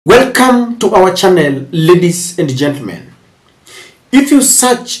Welcome to our channel, ladies and gentlemen. If you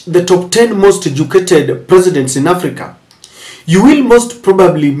search the top 10 most educated presidents in Africa, you will most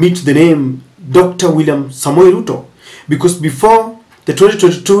probably meet the name Dr. William Samoei Ruto, because before the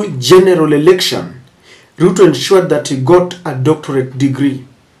 2022 general election, Ruto ensured that he got a doctorate degree.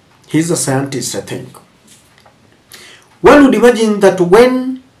 He's a scientist, I think. One would imagine that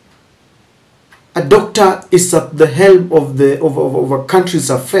when a doctor is at the helm of a country's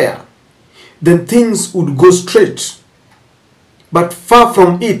affair, then things would go straight. But far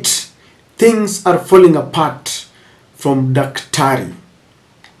from it, things are falling apart from Daktari.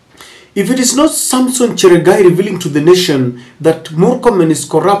 If it is not Samson Cheregai revealing to the nation that Murkomen is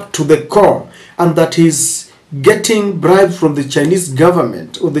corrupt to the core and that he's getting bribes from the Chinese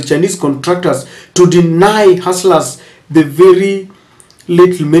government or the Chinese contractors to deny hustlers the very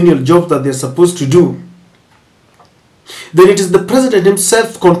little menial job that they're supposed to do, then it is the president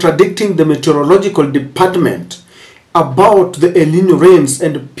himself contradicting the meteorological department about the El Nino rains,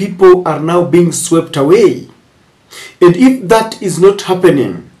 and people are now being swept away. And if that is not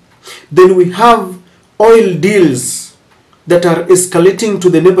happening, then we have oil deals that are escalating to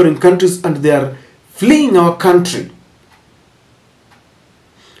the neighboring countries and they are fleeing our country.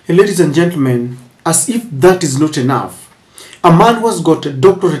 And ladies and gentlemen, as if that is not enough, a man who has got a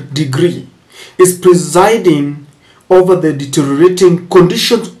doctorate degree is presiding over the deteriorating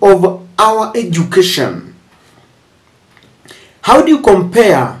conditions of our education. How do you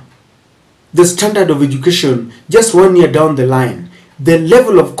compare the standard of education just 1 year down the line, the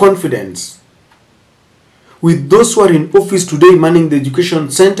level of confidence, with those who are in office today manning the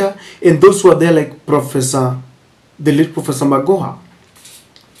education center and those who are there like the late Professor Magoha?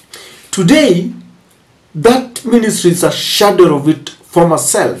 Today, that ministry is a shadow of its former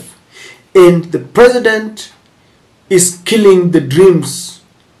self, and the president is killing the dreams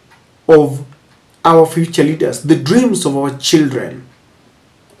of our future leaders, the dreams of our children.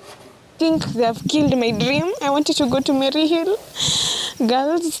 I think they have killed my dream. I wanted to go to Mary Hill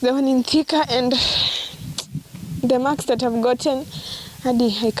Girls, the one in Thika, and the marks that I've gotten,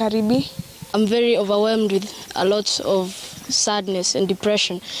 hadi haikaribi. I'm very overwhelmed with a lot of sadness and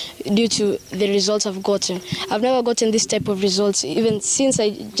depression due to the results I've gotten. I've never gotten this type of results even since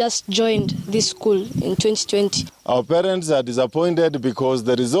I just joined this school in 2020. Our parents are disappointed because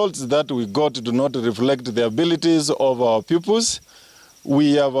the results that we got do not reflect the abilities of our pupils.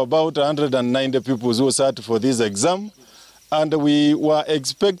 We have about 190 pupils who sat for this exam, and we were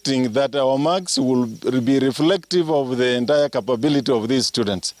expecting that our marks will be reflective of the entire capability of these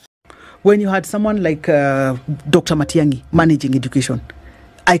students. When you had someone like Dr. Matiang'i managing education,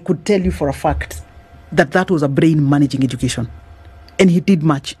 I could tell you for a fact that that was a brain managing education. And he did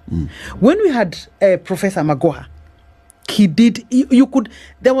much. When we had Professor Magoha, he did,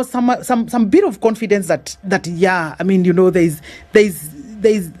 there was some bit of confidence that yeah, I mean, you know, there's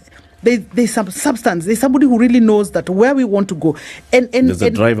some substance. There's somebody who really knows that where we want to go. And there's a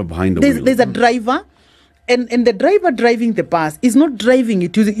driver behind the wheel. There's a driver. And the driver driving the bus is not driving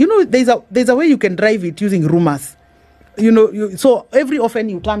it using, you know, there's a way you can drive it using rumors. You know, so every often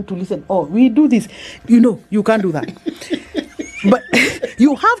you turn to listen, oh, we do this. You know, you can't do that. But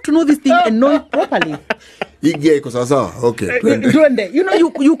you have to know this thing and know it properly. Okay. You know,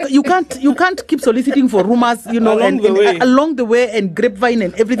 you can't keep soliciting for rumors, you know, along the way and grapevine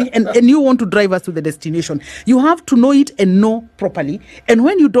and everything, and you want to drive us to the destination. You have to know it and know properly. And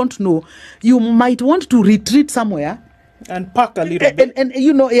when you don't know, you might want to retreat somewhere and park a little bit. And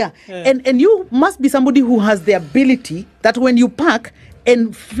you know, yeah. And you must be somebody who has the ability that when you park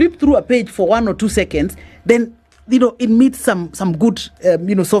and flip through a page for 1 or 2 seconds, then you know, it meets some good,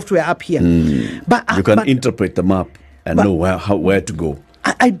 you know, software up here. But you can interpret the map and know where to go.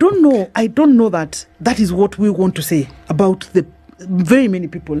 I don't know that is what we want to say about the very many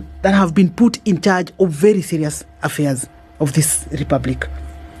people that have been put in charge of very serious affairs of this republic.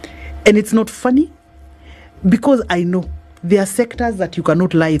 And it's not funny because I know there are sectors that you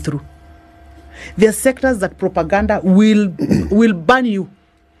cannot lie through. There are sectors that propaganda will burn you.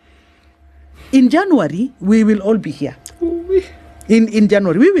 In January, we will all be here. In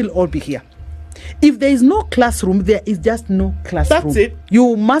January, we will all be here. If there is no classroom, there is just no classroom. That's it.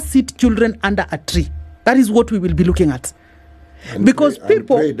 You must sit children under a tree. That is what we will be looking at. And because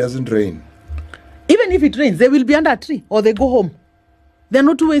people... pray it doesn't rain. Even if it rains, they will be under a tree or they go home. There are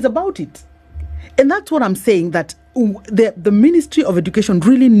no two ways about it. And that's what I'm saying, that the Ministry of Education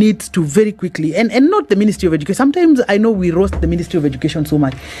really needs to very quickly, and not the Ministry of Education. Sometimes I know we roast the Ministry of Education so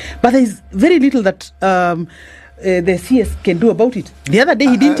much, but there is very little that the CS can do about it. The other day,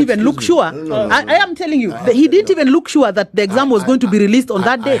 he didn't even look sure. I am telling you, he didn't even look sure that the exam was going to be released on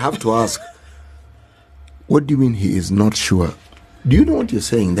that day. I have to ask, what do you mean he is not sure? Do you know what you're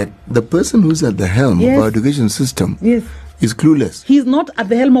saying? That the person who's at the helm of our education system is clueless. He's not at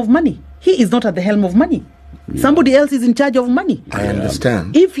the helm of money. He is not at the helm of money. Somebody else is in charge of money. I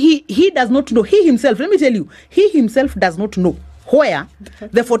understand. If he does not know, he himself, let me tell you, he himself does not know where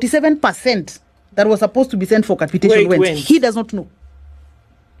the 47% that was supposed to be sent for capitation went. He does not know.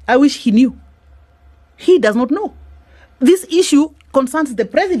 I wish he knew. He does not know. This issue concerns the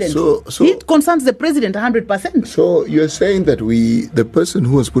president. So it concerns the president 100%. So you're saying that the person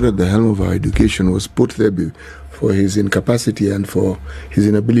who was put at the helm of our education was put there for his incapacity and for his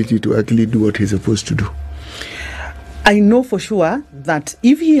inability to actually do what he's supposed to do. I know for sure that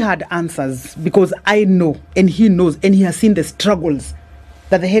if he had answers, because I know and he knows and he has seen the struggles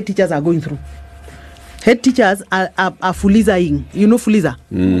that the head teachers are going through. Head teachers are fulizaing. You know fuliza?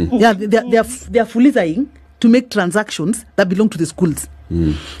 Yeah, they are fulizaing to make transactions that belong to the schools.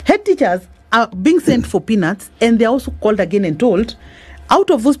 Head teachers are being sent for peanuts, and they are also called again and told, out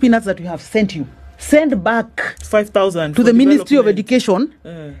of those peanuts that we have sent you, send back 5,000 to the Ministry of Education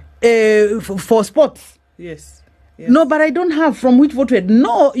for sports. Yes. No, but I don't have from which vote.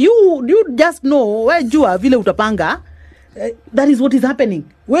 No, you just know where Jua Vile Utapanga. That is what is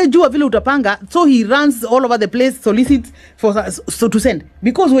happening. Where Jua Vile Utapanga, so he runs all over the place, solicits for to send.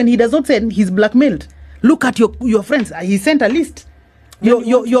 Because when he does not send, he's blackmailed. Look at your friends. He sent a list.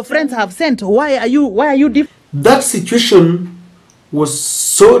 Your friends have sent. Why are you different? That situation was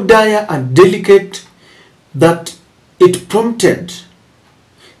so dire and delicate that it prompted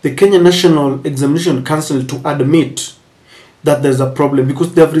the Kenya National Examination Council to admit that there's a problem,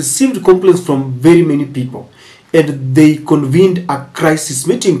 because they have received complaints from very many people, and they convened a crisis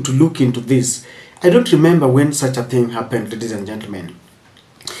meeting to look into this. I don't remember when such a thing happened, ladies and gentlemen.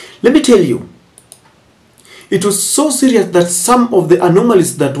 Let me tell you, it was so serious that some of the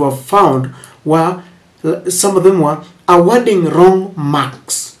anomalies that were found were, some of them were awarding wrong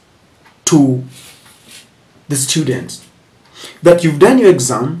marks to the students. That you've done your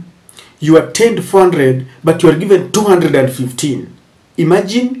exam, you attained 400, but you are given 215.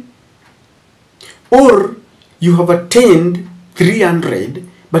 Imagine. Or you have attained 300,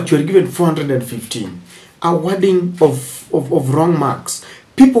 but you are given 415. Awarding of wrong marks.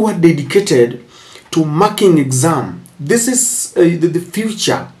 People were dedicated to marking exam. This is the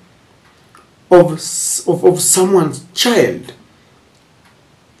future of someone's child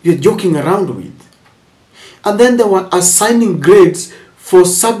you're joking around with. And then they were assigning grades for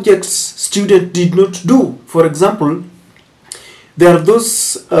subjects students did not do. For example, there are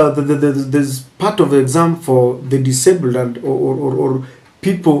those, there's part of the exam for the disabled and or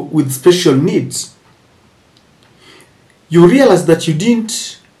people with special needs. You realize that you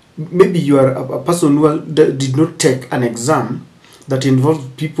didn't, maybe you are a person who did not take an exam that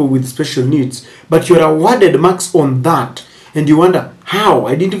involved people with special needs, but you are awarded marks on that, and you wonder, how?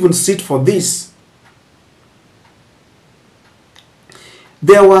 I didn't even sit for this.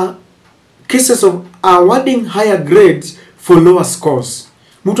 There were cases of awarding higher grades for lower scores.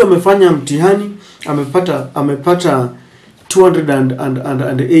 Mtu amefanya mtihani, amepata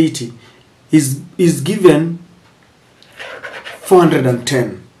 280, is given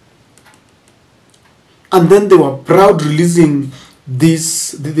 410. And then they were proud releasing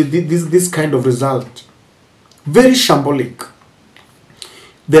this kind of result. Very shambolic.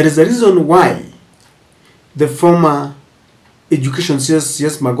 There is a reason why the former Education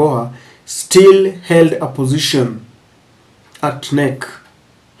CS Magoha still held a position at KNEC.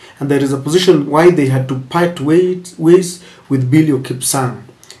 And there is a position why they had to part ways with Billy Kipsang,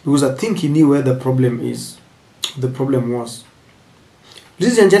 because I think he knew where the problem was.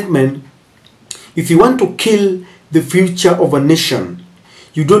 Ladies and gentlemen, if you want to kill the future of a nation,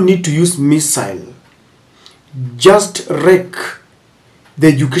 you don't need to use missile. Just wreck the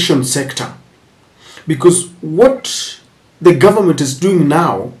education sector. Because what the government is doing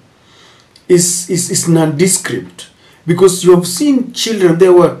now is nondescript. Because you have seen children, they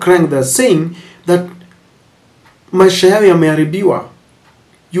were crying, they're saying that maisha yao yameharibiwa.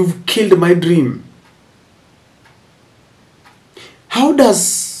 You've killed my dream. How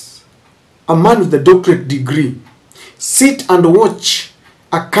does a man with a doctorate degree sit and watch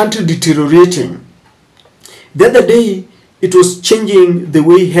a country deteriorating? The other day, it was changing the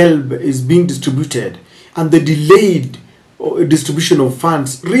way help is being distributed and the delayed distribution of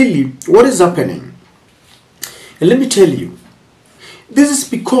funds. Really, what is happening? And let me tell you, this is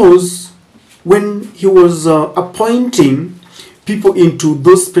because when he was appointing people into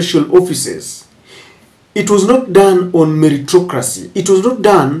those special offices, it was not done on meritocracy. It was not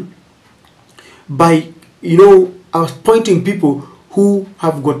done by, appointing people who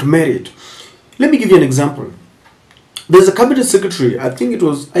have got merit. Let me give you an example. There's a cabinet secretary, I think it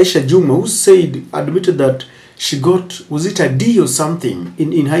was Aisha Juma, who admitted that she got, was it a D or something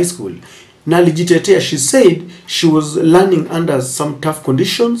in high school? She said she was learning under some tough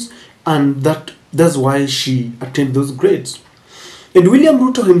conditions, and that's why she attained those grades. And William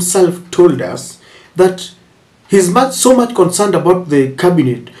Ruto himself told us that he's so much concerned about the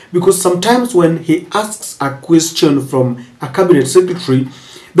cabinet, because sometimes when he asks a question from a cabinet secretary,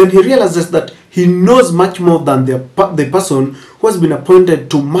 then he realizes that he knows much more than the person who has been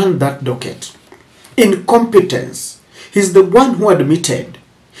appointed to man that docket. Incompetence. He's the one who admitted.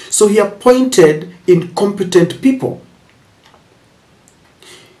 So he appointed incompetent people.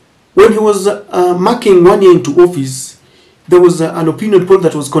 When he was marking 1 year into office, there was an opinion poll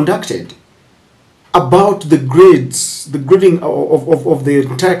that was conducted about the grades, the grading of the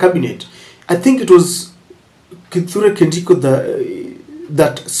entire cabinet. I think it was Kithure Kindiko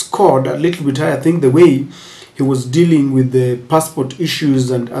that scored a little bit higher. I think the way he was dealing with the passport issues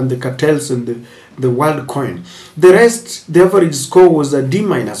and the cartels and the wild coin. The rest, the average score was a D-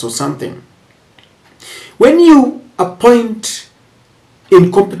 or something. When you appoint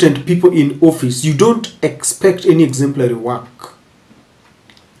incompetent people in office, you don't expect any exemplary work.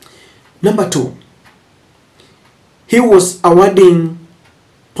 Number 2, he was awarding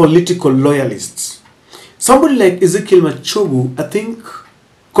political loyalists. Somebody like Ezekiel Machogu, I think,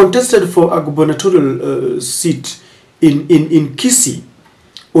 contested for a gubernatorial seat in Kisii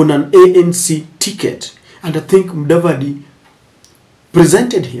on an ANC ticket, and I think Mudavadi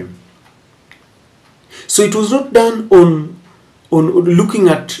presented him. So it was not done on looking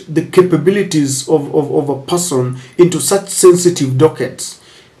at the capabilities of a person into such sensitive dockets.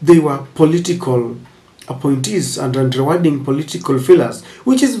 They were political appointees and rewarding political fillers,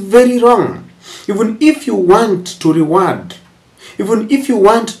 which is very wrong. Even if you want to reward, even if you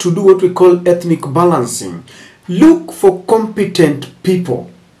want to do what we call ethnic balancing, look for competent people.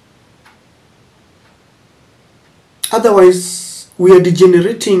 Otherwise, we are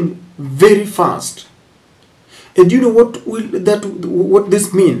degenerating very fast. And you know what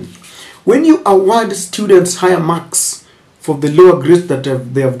this means? When you award students higher marks for the lower grades that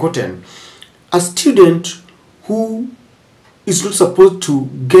they have gotten, a student who is not supposed to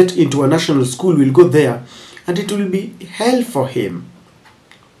get into a national school will go there, and it will be hell for him.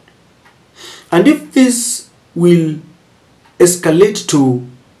 And if this will escalate to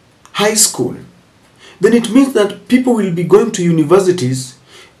high school, then it means that people will be going to universities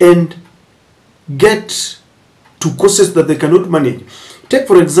and get to courses that they cannot manage. Take,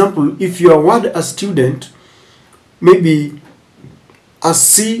 for example, if you award a student, maybe a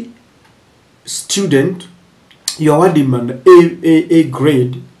C student, you award him an A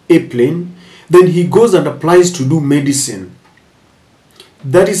grade, A plane, then he goes and applies to do medicine.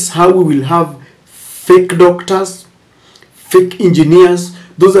 That is how we will have fake doctors, fake engineers.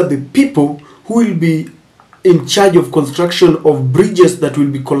 Those are the people who will be in charge of construction of bridges that will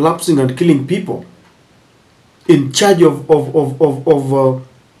be collapsing and killing people, in charge of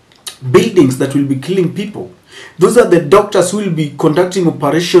buildings that will be killing people. Those are the doctors who will be conducting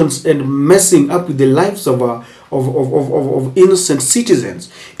operations and messing up with the lives of innocent citizens.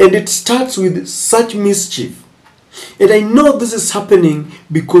 And it starts with such mischief. And I know this is happening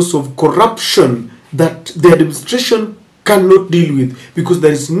because of corruption that the administration cannot deal with, because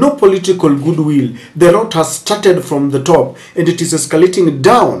there is no political goodwill. The rot has started from the top and it is escalating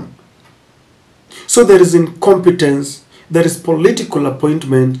down. So there is incompetence, there is political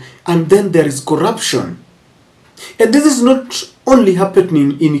appointment, and then there is corruption. And this is not only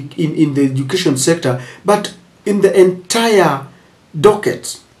happening in the education sector, but in the entire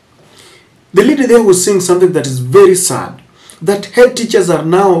docket. The leader there was saying something that is very sad, that head teachers are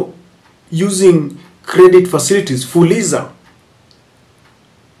now using credit facilities, Fuliza,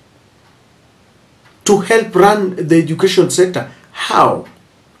 to help run the education sector. How?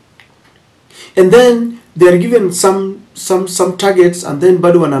 And then they are given some targets, and then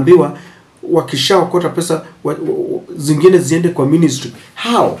bado wanaambiwa wakisha wakota pesa zingine ziende kwa ministry.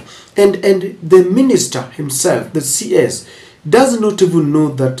 How? And the minister himself, the CS, does not even know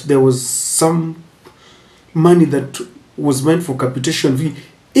that there was some money that was meant for capitation fee.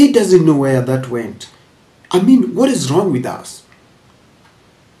 He doesn't know where that went. I mean, what is wrong with us?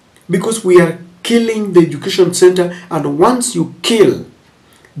 Because we are killing the education center, and once you kill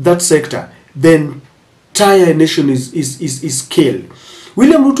that sector, then entire nation is killed.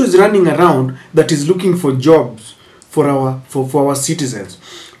 William Ruto is running around that is looking for jobs for our citizens.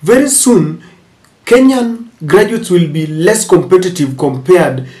 Very soon, Kenyan graduates will be less competitive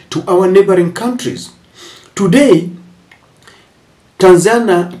compared to our neighboring countries. Today,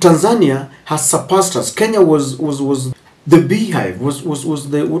 Tanzania has surpassed us. Kenya was the beehive, was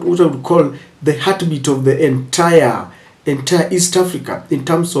the what I would call the heartbeat of the entire East Africa in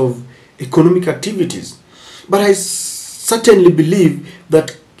terms of economic activities. But I certainly believe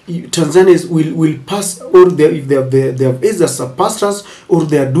that Tanzania will pass, or if they have either surpassed us or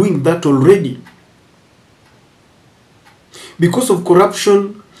they are doing that already. Because of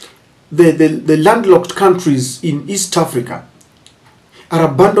corruption, the landlocked countries in East Africa are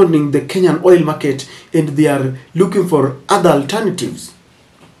abandoning the Kenyan oil market and they are looking for other alternatives.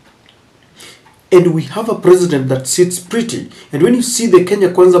 And we have a president that sits pretty. And when you see the Kenya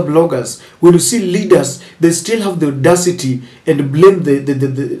Kwanza bloggers, when you see leaders, they still have the audacity and blame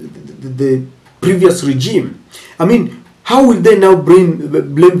the previous regime. I mean, how will they now blame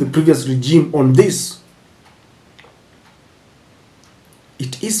the previous regime on this?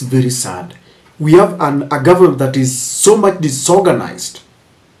 It is very sad. We have a government that is so much disorganized.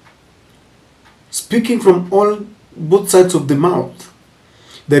 Speaking from both sides of the mouth.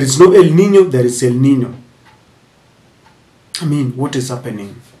 There is no El Nino, there is El Nino. I mean, what is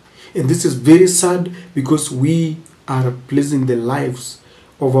happening? And this is very sad because we are placing the lives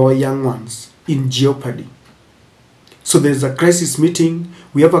of our young ones in jeopardy. So there's a crisis meeting.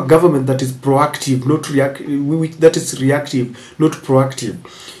 We have a government that is proactive, not reactive. That is reactive, not proactive.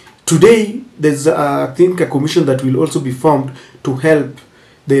 Today, there's, I think, a commission that will also be formed to help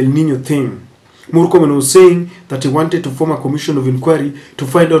the El Nino thing. Murkomen was saying that he wanted to form a commission of inquiry to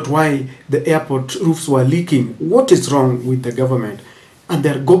find out why the airport roofs were leaking. What is wrong with the government? And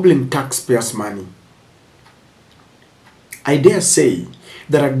they're gobbling taxpayers' money. I dare say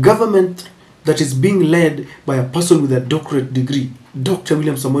that a government that is being led by a person with a doctorate degree, Dr.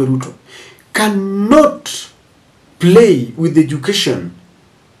 William Samoei Ruto, cannot play with education.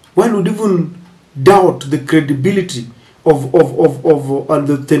 One would even doubt the credibility of and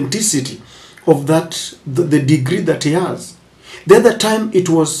the authenticity of that, the degree that he has. The other time it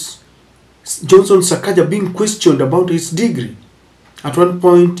was Johnson Sakaja being questioned about his degree. At one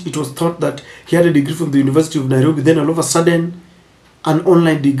point it was thought that he had a degree from the University of Nairobi, then all of a sudden an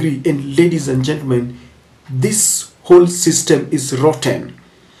online degree. And ladies and gentlemen, this whole system is rotten.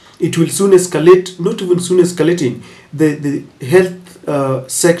 It will soon escalate, not even soon escalating. The health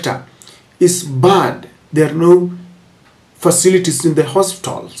sector is bad. There are no facilities in the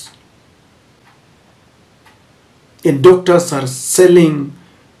hospitals. And doctors are selling,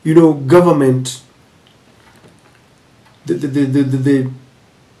 you know, government, the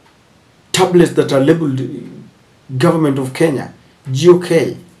tablets that are labeled Government of Kenya,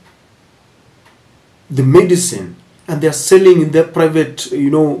 GOK, the medicine, and they are selling in their private, you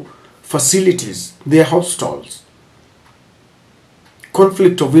know, facilities, their hospitals.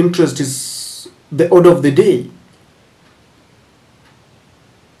 Conflict of interest is the order of the day.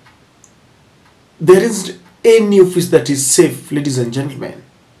 There isn't any office that is safe, ladies and gentlemen.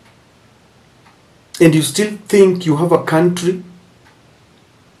 And you still think you have a country?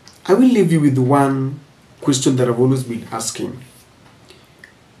 I will leave you with one question that I've always been asking.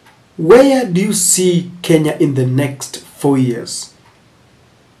 Where do you see Kenya in the next 4 years?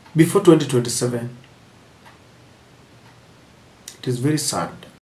 Before 2027? It is very sad.